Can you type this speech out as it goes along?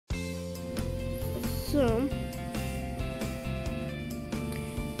So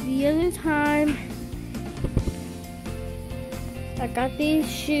the other time I got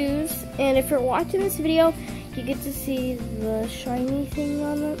these shoes, and if you're watching this video, you get to see the shiny thing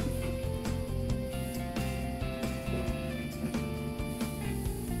on them.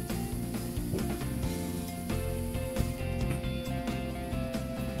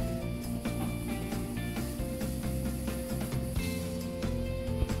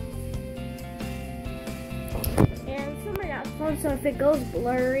 So if it goes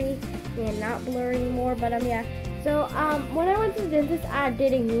blurry, and not blurry anymore, but yeah. So when I went to the dentist, I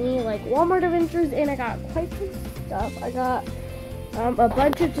did a mini like Walmart adventures, and I got quite some stuff. I got a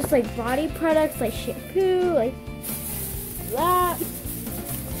bunch of just like body products, like shampoo, like that.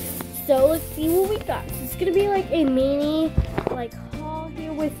 So let's see what we got. So it's gonna be like a mini like haul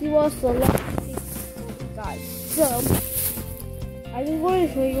here with you all. So let's see what we got. So I just wanted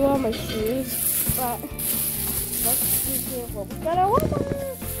to show you all my shoes, but let's see what we got at Walmart.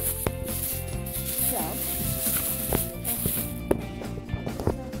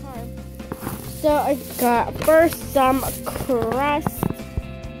 So I got first some crust.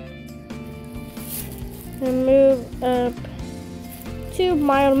 And move up to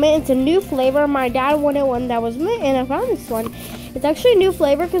mild mint. It's a new flavor. My dad wanted one that was mint, and I found this one. It's actually a new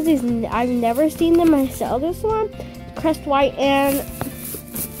flavor because I've never seen them sell this one. Crust white and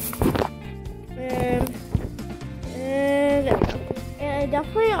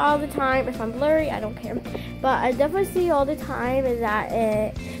definitely all the time, if I'm blurry, I don't care, but I definitely see all the time is that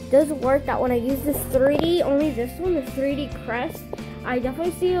it does work, that when I use this 3D, only this one, the 3D crest, I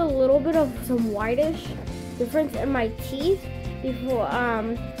definitely see a little bit of some whitish difference in my teeth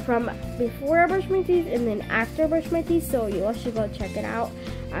from before I brush my teeth and then after I brush my teeth, so you all should go check it out.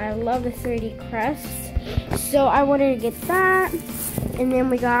 I love the 3D crest, so I wanted to get that. And then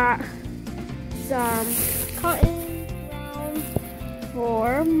we got some cotton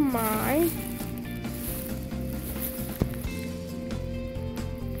for my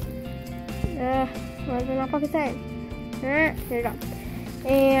why is it not focusing? Here we go.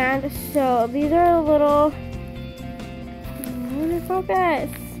 And so these are a little, focus.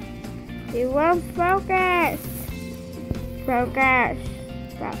 You won't focus. Focus.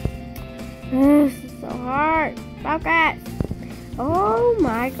 Stop. This is so hard. Focus. Oh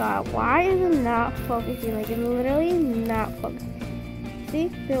my god, why is it not focusing? Like, it's literally not focusing. See,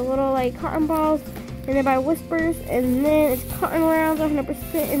 the little like cotton balls, and then by whispers, and then it's cotton rounds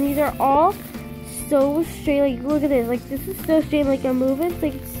 100%, and these are all so straight. Like, look at this, like this is so straight, like a movement, it's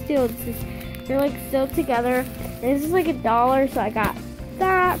like still, it's just, they're like so together. And this is like $1, so I got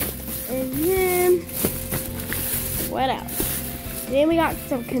that. And then what else? Then we got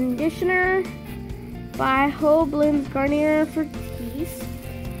some conditioner by Whole Blends Garnier for Teeth.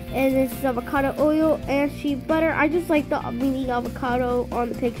 And this is avocado oil and shea butter. I just like the mini avocado on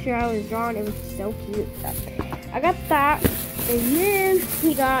the picture I was drawing. It was so cute. So I got that. And then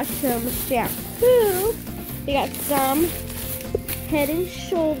we got some shampoo. We got some Head and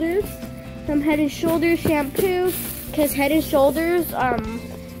Shoulders. Some Head and Shoulders shampoo. Because Head and Shoulders, Head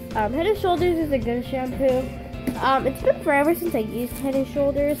and Shoulders is a good shampoo. It's been forever since I used Head and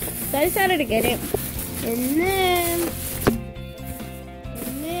Shoulders, so I decided to get it. And then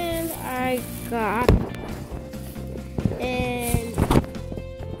I got, and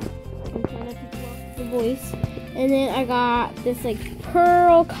I'm trying not to block the voice. And then I got this like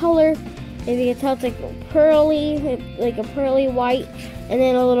pearl color. If you can tell, it's like pearly, like a pearly white, and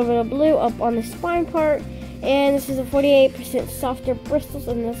then a little bit of blue up on the spine part. And this is a 48% softer bristles,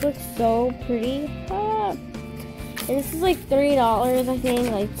 and this looks so pretty. And this is like $3, I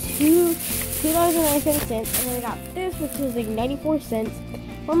think, like $2.97. And then I got this, which was like 94 cents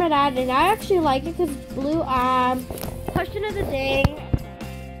for my dad, and I actually like it because it's blue. Question of the day.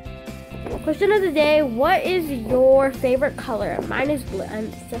 Question of the day, what is your favorite color? Mine is blue. I'm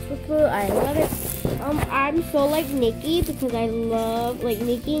obsessed with blue. I love it. I'm so like Nikki because I love like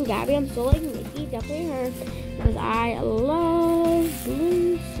Nikki and Gabby. I'm so like Nikki, definitely her, because I love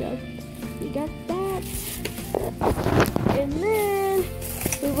blue. So we got that. And then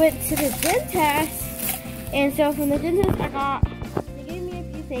we went to the dentist. And so from the dentist they gave me a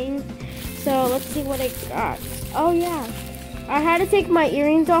few things. So let's see what I got. Oh yeah. I had to take my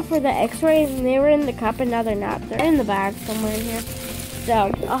earrings off for the x-ray, and they were in the cup, and now they're not. They're in the bag somewhere in here.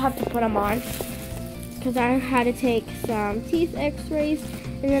 So I'll have to put them on because I had to take some teeth x-rays.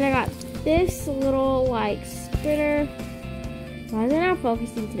 And then I got this little like spinner. Why is it not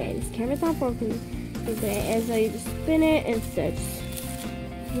focusing today? This camera's not focusing today. And so you just spin it, and so it just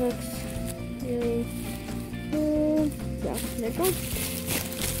looks really good. So there it goes.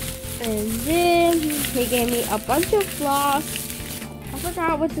 And then then he gave me a bunch of floss. I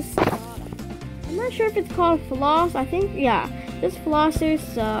forgot what this is called. I'm not sure if it's called floss. I think, yeah, this flossers.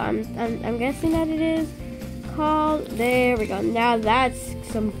 So I'm guessing that it is called. There we go. Now that's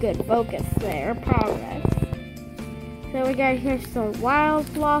some good focus there. Progress. So we got here some wild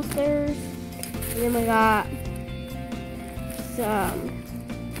flossers. And then we got some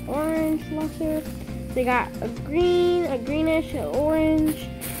orange flossers. They got a green, a greenish, an orange,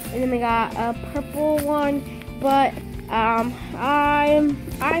 and then we got a purple one. But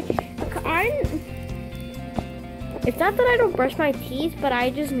it's not that I don't brush my teeth, but I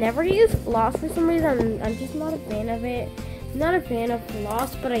just never use floss for some reason. I'm just not a fan of it. I'm not a fan of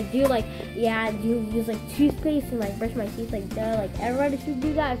floss, but I do I do use like toothpaste and like brush my teeth like duh. Like everybody should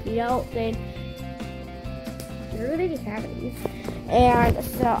do that. If you don't, then you're gonna get cavities. And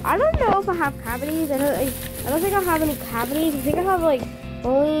so I don't know if I have cavities. I don't think I have any cavities. I think I have like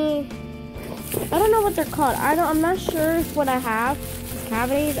only, I don't know what they're called. I'm not sure if what I have is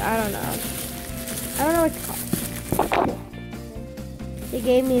cavities. I don't know what it's called. They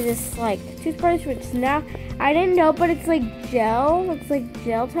gave me this like toothbrush, which now I didn't know, but it's like gel. It's like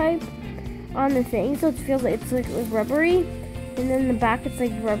gel type on the thing, so it feels like it's like rubbery. And then the back it's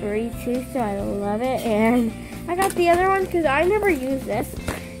like rubbery too, so I love it. And I got the other one because I never use this.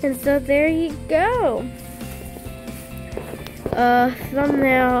 And so there you go.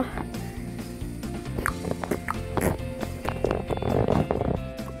 Thumbnail.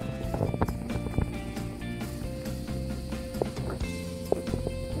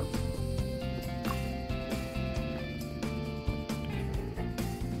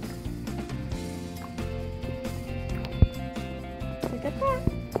 Look at that.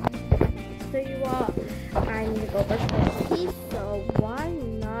 So you all, I need to go brush my teeth, so why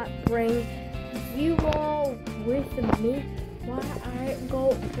not bring you all with me while I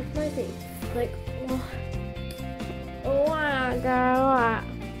go brush my teeth? Like, why not?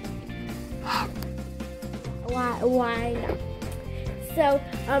 So,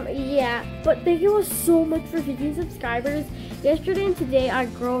 yeah, but thank you all so much for 15 subscribers. Yesterday and today I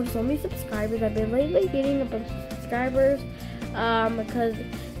grew so many subscribers. I've been lately getting a bunch of subscribers, because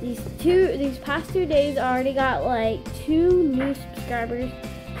these past 2 days I already got like 2 new subscribers.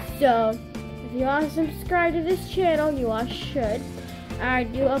 So if you all subscribe to this channel, you all should. I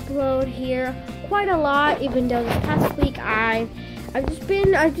do upload here quite a lot, even though this past week I've just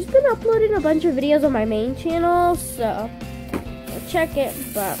been uploading a bunch of videos on my main channel, so check it.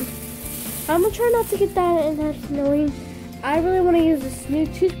 But I'm gonna try not to get that and that's annoying. I really want to use this new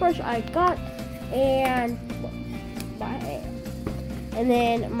toothbrush I got, and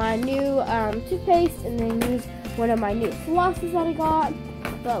then my new toothpaste, and then use one of my new flosses that I got.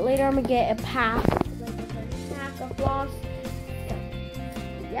 But later I'm gonna get a pack, like a pack of floss. So,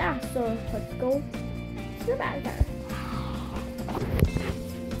 yeah, so let's go to the bathroom.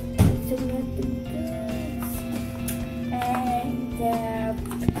 So we have the goods, and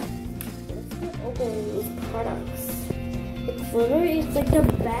let's go open these products. It's like the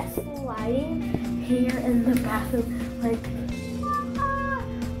best lighting here in the bathroom. Like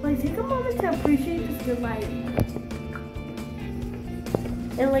take a moment to appreciate this good lighting.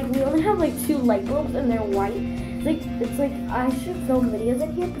 And like we only have like 2 light bulbs and they're white. It's like I should film videos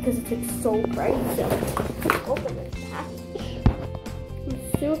in here because it's like so bright. So let's open this package. I'm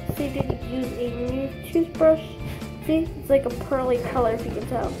so excited to use a new toothbrush. See, it's like a pearly color if you can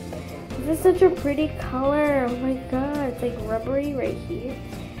tell. This is such a pretty color. Oh my god, it's like rubbery right here.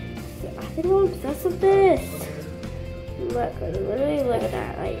 So I think I'm obsessed with this. Look, literally look at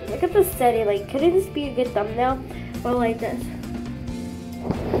that. Like, look at the setting. Like, could this be a good thumbnail? Or like this?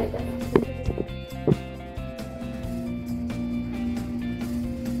 Like this.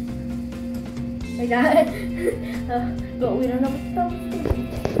 I got it. But we don't know what the thumb's doing.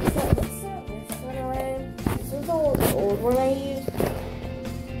 So let's throw this one away. This is the old one I used.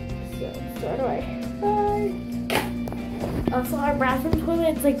 So let's throw it away. Bye. Also, our bathroom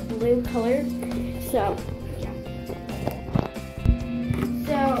toilet, it's like blue color. So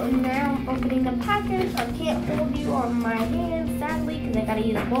now I'm opening the package. I can't hold you on my hand, sadly, because I gotta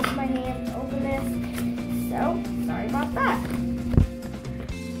use both of my hands to open this. So, sorry about that.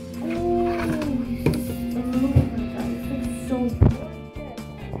 Oh my god, this is so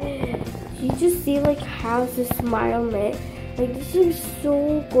gorgeous. You just see like how this smile lit. Like this is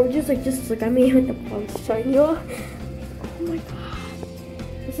so gorgeous. Like just look at me with the palms showing you. Oh my god,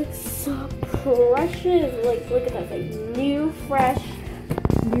 this looks so precious. Like look at that, like new fresh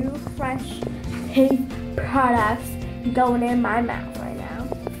pink products going in my mouth right now.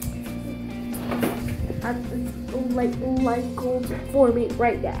 It's like gold for me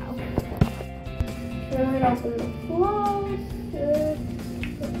right now. Then we're gonna open the floss.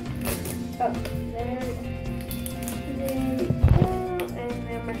 Oh, there we go. There we go. And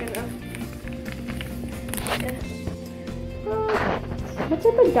then we're gonna. What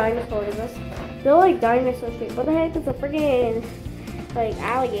type of dinosaur is this? They're like dinosaur shape. What the heck is a freaking like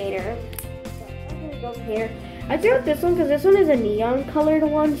alligator? So I'm gonna go here. I got this one because this one is a neon colored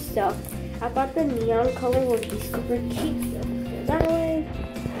one. So I thought the neon color would be super cute. So go that way.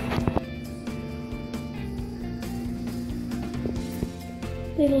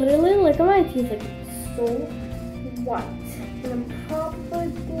 They literally look at my teeth like so white. And I'm probably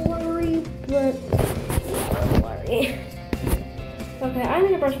blurry, but not blurry. Okay, I'm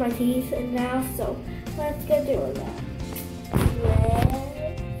gonna brush my teeth now, so let's get doing that.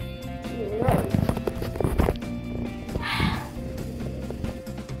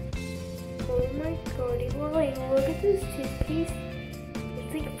 Oh my god, like, look at this toothpaste.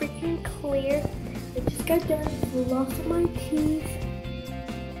 It's like freaking clear. I just got done flossing my teeth.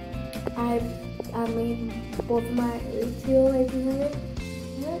 I made both of my teeth like this,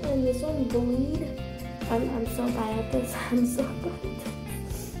 and this one bleed. I'm so bad at this. I'm so bad at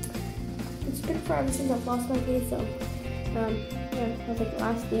this. It's been forever since I've lost my teeth, so yeah, that was like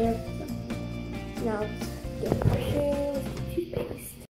last year. So now it's getting